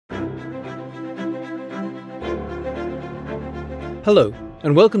Hello,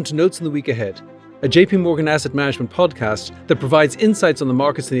 and welcome to Notes on the Week Ahead, a JP Morgan Asset Management podcast that provides insights on the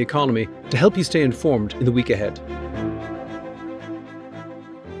markets and the economy to help you stay informed in the week ahead.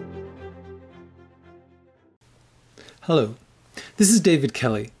 Hello, this is David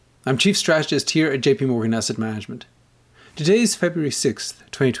Kelly. I'm Chief Strategist here at JP Morgan Asset Management. Today is February 6th,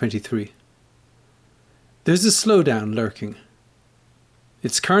 2023. There's a slowdown lurking.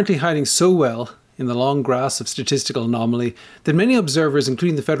 It's currently hiding so well in the long grass of statistical anomaly that many observers,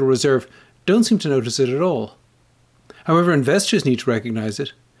 including the Federal Reserve, don't seem to notice it at all. However, investors need to recognize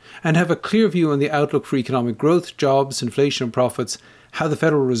it and have a clear view on the outlook for economic growth, jobs, inflation and profits, how the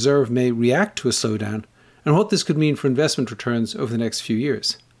Federal Reserve may react to a slowdown, and what this could mean for investment returns over the next few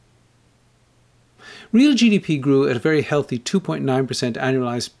years. Real GDP grew at a very healthy 2.9%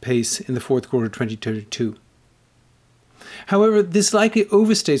 annualized pace in the fourth quarter of 2022. However, this likely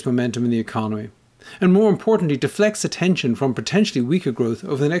overstates momentum in the economy, and more importantly deflects attention from potentially weaker growth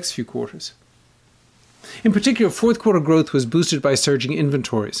over the next few quarters. In particular, fourth quarter growth was boosted by surging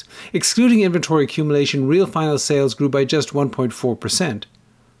inventories. Excluding inventory accumulation, real final sales grew by just 1.4%.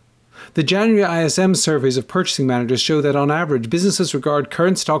 The January ISM surveys of purchasing managers show that on average, businesses regard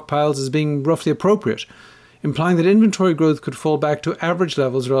current stockpiles as being roughly appropriate, implying that inventory growth could fall back to average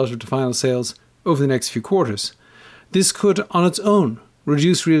levels relative to final sales over the next few quarters. This could, on its own,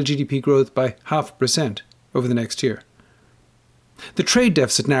 reduce real GDP growth by 0.5% over the next year. The trade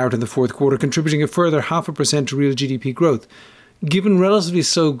deficit narrowed in the fourth quarter, contributing a further 0.5% to real GDP growth. Given relatively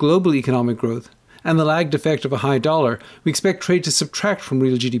slow global economic growth and the lagged effect of a high dollar, we expect trade to subtract from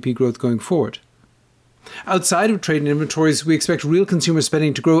real GDP growth going forward. Outside of trade and inventories, we expect real consumer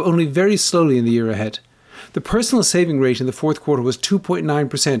spending to grow only very slowly in the year ahead. The personal saving rate in the fourth quarter was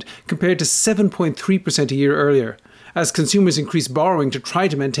 2.9% compared to 7.3% a year earlier, as consumers increase borrowing to try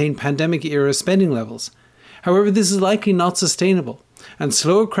to maintain pandemic-era spending levels. However, this is likely not sustainable, and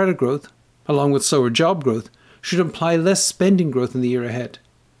slower credit growth, along with slower job growth, should imply less spending growth in the year ahead.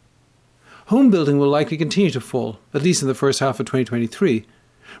 Home building will likely continue to fall, at least in the first half of 2023,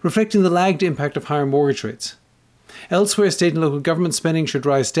 reflecting the lagged impact of higher mortgage rates. Elsewhere, state and local government spending should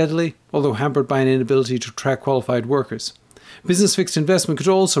rise steadily, although hampered by an inability to attract qualified workers. Business fixed investment could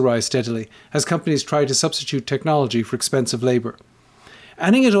also rise steadily as companies try to substitute technology for expensive labour.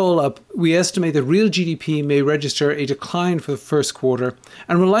 Adding it all up, we estimate that real GDP may register a decline for the first quarter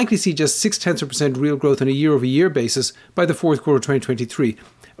and will likely see just 0.6% real growth on a year-over-year basis by the fourth quarter of 2023,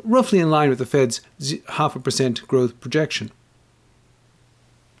 roughly in line with the Fed's 0.5% growth projection.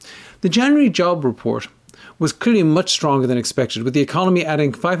 The January job report was clearly much stronger than expected, with the economy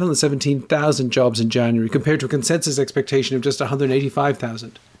adding 517,000 jobs in January compared to a consensus expectation of just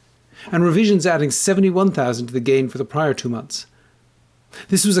 185,000, and revisions adding 71,000 to the gain for the prior 2 months.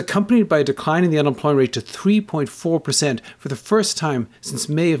 This was accompanied by a decline in the unemployment rate to 3.4% for the first time since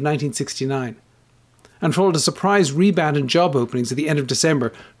May of 1969, and followed a surprise rebound in job openings at the end of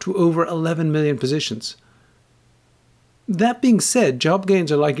December to over 11 million positions. That being said, job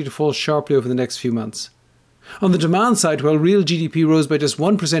gains are likely to fall sharply over the next few months. On the demand side, while real GDP rose by just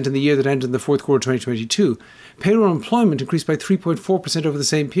 1% in the year that ended in the fourth quarter of 2022, payroll employment increased by 3.4% over the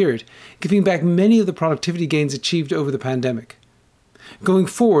same period, giving back many of the productivity gains achieved over the pandemic. Going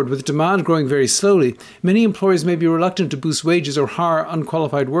forward, with demand growing very slowly, many employers may be reluctant to boost wages or hire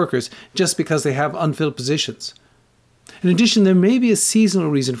unqualified workers just because they have unfilled positions. In addition, there may be a seasonal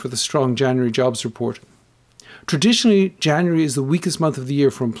reason for the strong January jobs report. Traditionally, January is the weakest month of the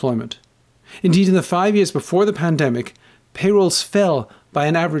year for employment. Indeed, in the 5 years before the pandemic, payrolls fell by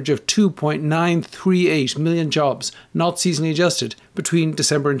an average of 2.938 million jobs, not seasonally adjusted, between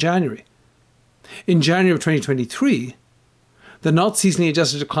December and January. In January of 2023, the not seasonally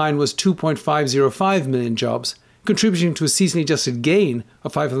adjusted decline was 2.505 million jobs, contributing to a seasonally adjusted gain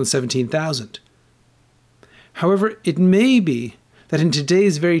of 517,000. However, it may be that in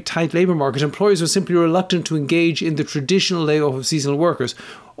today's very tight labour market, employers are simply reluctant to engage in the traditional layoff of seasonal workers,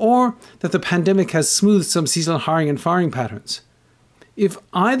 or that the pandemic has smoothed some seasonal hiring and firing patterns. If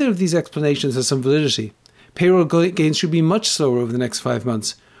either of these explanations has some validity, payroll gains should be much slower over the next 5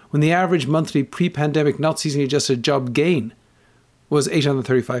 months, when the average monthly pre-pandemic not seasonally adjusted job gain was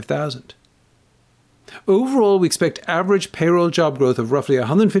 835,000. Overall, we expect average payroll job growth of roughly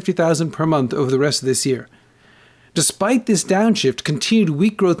 150,000 per month over the rest of this year. Despite this downshift, continued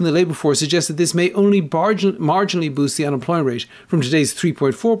weak growth in the labour force suggests that this may only marginally boost the unemployment rate from today's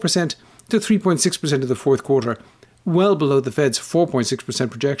 3.4% to 3.6% of the fourth quarter, well below the Fed's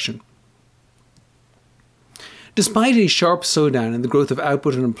 4.6% projection. Despite a sharp slowdown in the growth of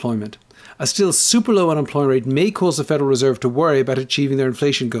output and employment, a still super low unemployment rate may cause the Federal Reserve to worry about achieving their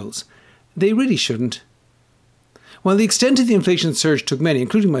inflation goals. They really shouldn't. While the extent of the inflation surge took many,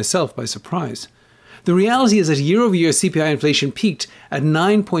 including myself, by surprise, the reality is that year-over-year CPI inflation peaked at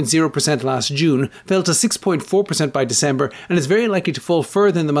 9.0% last June, fell to 6.4% by December, and is very likely to fall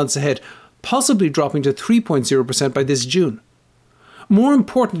further in the months ahead, possibly dropping to 3.0% by this June. More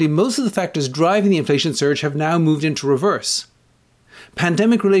importantly, most of the factors driving the inflation surge have now moved into reverse.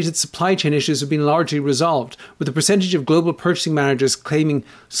 Pandemic-related supply chain issues have been largely resolved, with the percentage of global purchasing managers claiming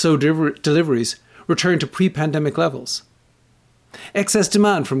slow deliveries returned to pre-pandemic levels. Excess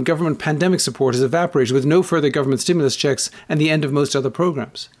demand from government pandemic support has evaporated with no further government stimulus checks and the end of most other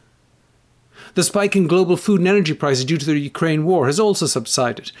programs. The spike in global food and energy prices due to the Ukraine war has also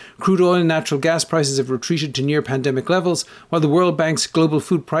subsided. Crude oil and natural gas prices have retreated to near pandemic levels, while the World Bank's Global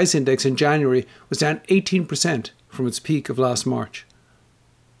Food Price Index in January was down 18% from its peak of last March.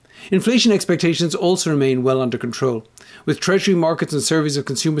 Inflation expectations also remain well under control, with Treasury markets and surveys of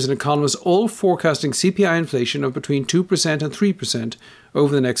consumers and economists all forecasting CPI inflation of between 2% and 3%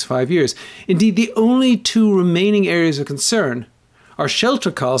 over the next 5 years. Indeed, the only two remaining areas of concern are shelter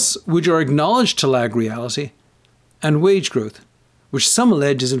costs, which are acknowledged to lag reality, and wage growth, which some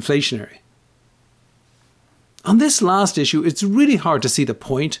allege is inflationary. On this last issue, it's really hard to see the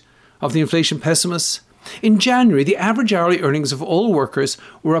point of the inflation pessimists. In January, the average hourly earnings of all workers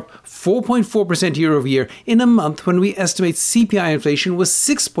were up 4.4% year over year in a month when we estimate CPI inflation was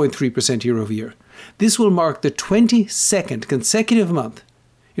 6.3% year over year. This will mark the 22nd consecutive month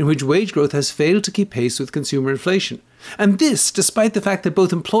in which wage growth has failed to keep pace with consumer inflation. And this, despite the fact that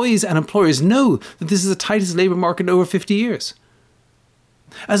both employees and employers know that this is the tightest labour market in over 50 years.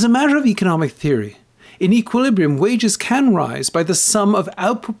 As a matter of economic theory, in equilibrium, wages can rise by the sum of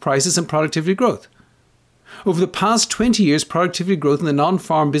output prices and productivity growth. Over the past 20 years, productivity growth in the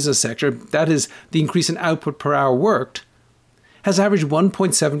non-farm business sector, that is, the increase in output per hour worked, has averaged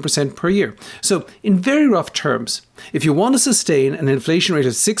 1.7% per year. So, in very rough terms, if you want to sustain an inflation rate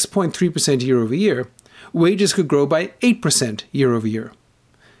of 6.3% year over year, wages could grow by 8% year over year.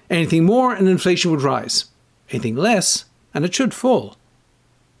 Anything more and inflation would rise. Anything less and it should fall.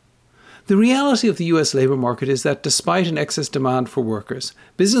 The reality of the US labour market is that despite an excess demand for workers,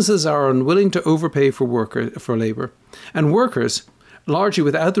 businesses are unwilling to overpay for labour, and workers, largely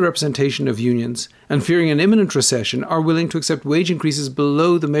without the representation of unions and fearing an imminent recession, are willing to accept wage increases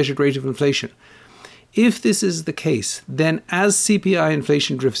below the measured rate of inflation. If this is the case, then as CPI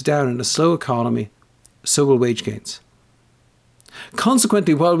inflation drifts down in a slow economy, so will wage gains.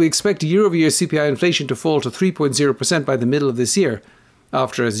 Consequently, while we expect year-over-year CPI inflation to fall to 3.0% by the middle of this year,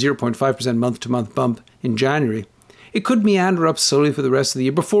 after a 0.5% month-to-month bump in January, it could meander up slowly for the rest of the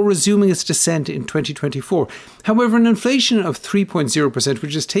year before resuming its descent in 2024. However, an inflation of 3.0%,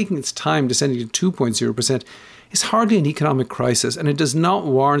 which is taking its time descending to 2.0%, is hardly an economic crisis, and it does not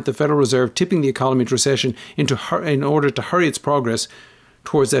warrant the Federal Reserve tipping the economy into recession in order to hurry its progress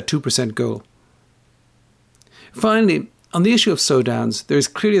towards that 2% goal. Finally, on the issue of slowdowns, there is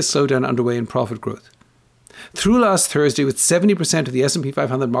clearly a slowdown underway in profit growth. Through last Thursday, with 70% of the S&P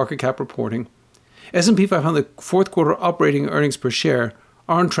 500 market cap reporting, S&P 500 fourth quarter operating earnings per share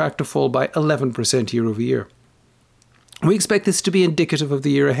are on track to fall by 11% year over year. We expect this to be indicative of the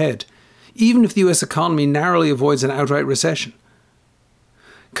year ahead, even if the US economy narrowly avoids an outright recession.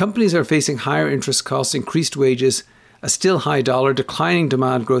 Companies are facing higher interest costs, increased wages, a still high dollar, declining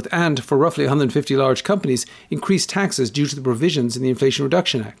demand growth, and, for roughly 150 large companies, increased taxes due to the provisions in the Inflation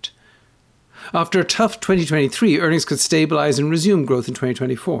Reduction Act. After a tough 2023, earnings could stabilise and resume growth in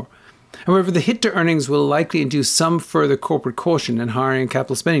 2024. However, the hit to earnings will likely induce some further corporate caution in hiring and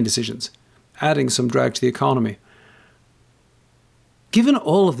capital spending decisions, adding some drag to the economy. Given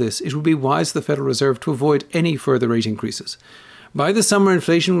all of this, it would be wise for the Federal Reserve to avoid any further rate increases. By the summer,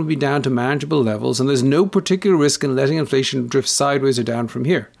 inflation will be down to manageable levels, and there's no particular risk in letting inflation drift sideways or down from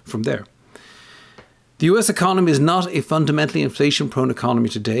there. The US economy is not a fundamentally inflation-prone economy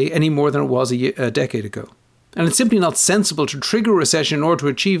today, any more than it was a decade ago. And it's simply not sensible to trigger a recession in order to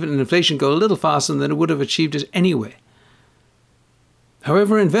achieve an inflation goal a little faster than it would have achieved it anyway.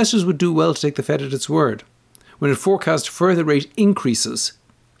 However, investors would do well to take the Fed at its word when it forecast further rate increases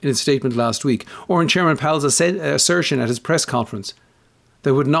in its statement last week, or in Chairman Powell's assertion at his press conference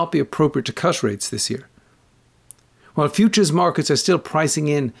that it would not be appropriate to cut rates this year. While futures markets are still pricing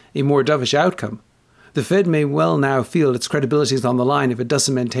in a more dovish outcome, the Fed may well now feel its credibility is on the line if it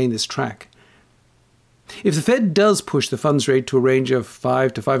doesn't maintain this track. If the Fed does push the funds rate to a range of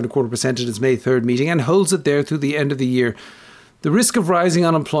 5 to 5.25% at its May 3rd meeting and holds it there through the end of the year, the risk of rising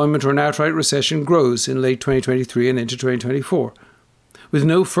unemployment or an outright recession grows in late 2023 and into 2024. With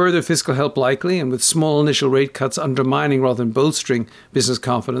no further fiscal help likely, and with small initial rate cuts undermining rather than bolstering business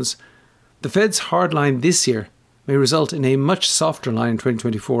confidence, the Fed's hard line this year may result in a much softer line in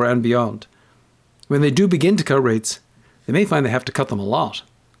 2024 and beyond. When they do begin to cut rates, they may find they have to cut them a lot.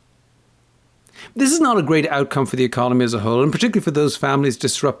 This is not a great outcome for the economy as a whole, and particularly for those families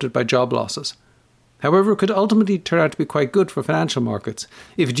disrupted by job losses. However, it could ultimately turn out to be quite good for financial markets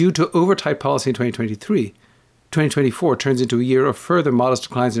if, due to over-tight policy in 2023, 2024 turns into a year of further modest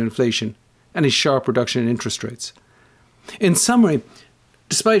declines in inflation and a sharp reduction in interest rates. In summary,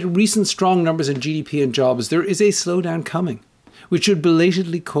 despite recent strong numbers in GDP and jobs, there is a slowdown coming, which should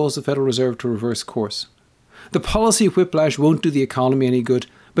belatedly cause the Federal Reserve to reverse course. The policy whiplash won't do the economy any good,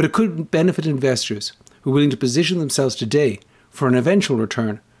 but it could benefit investors who are willing to position themselves today for an eventual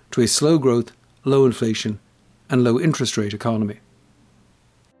return to a slow growth, low inflation, and low interest rate economy.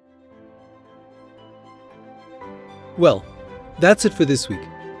 Well, that's it for this week.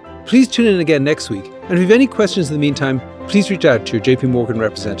 Please tune in again next week, and if you have any questions in the meantime, please reach out to your JP Morgan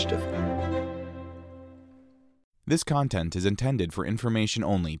representative. This content is intended for information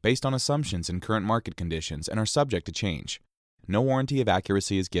only based on assumptions and current market conditions and are subject to change. No warranty of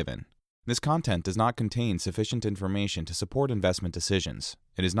accuracy is given. This content does not contain sufficient information to support investment decisions.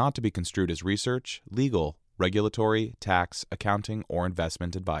 It is not to be construed as research, legal, regulatory, tax, accounting, or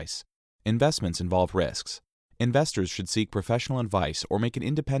investment advice. Investments involve risks. Investors should seek professional advice or make an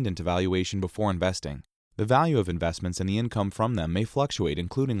independent evaluation before investing. The value of investments and the income from them may fluctuate,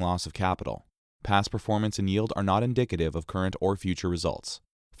 including loss of capital. Past performance and yield are not indicative of current or future results.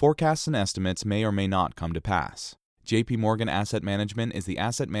 Forecasts and estimates may or may not come to pass. JP Morgan Asset Management is the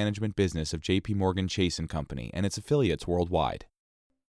asset management business of JP Morgan Chase & Company and its affiliates worldwide.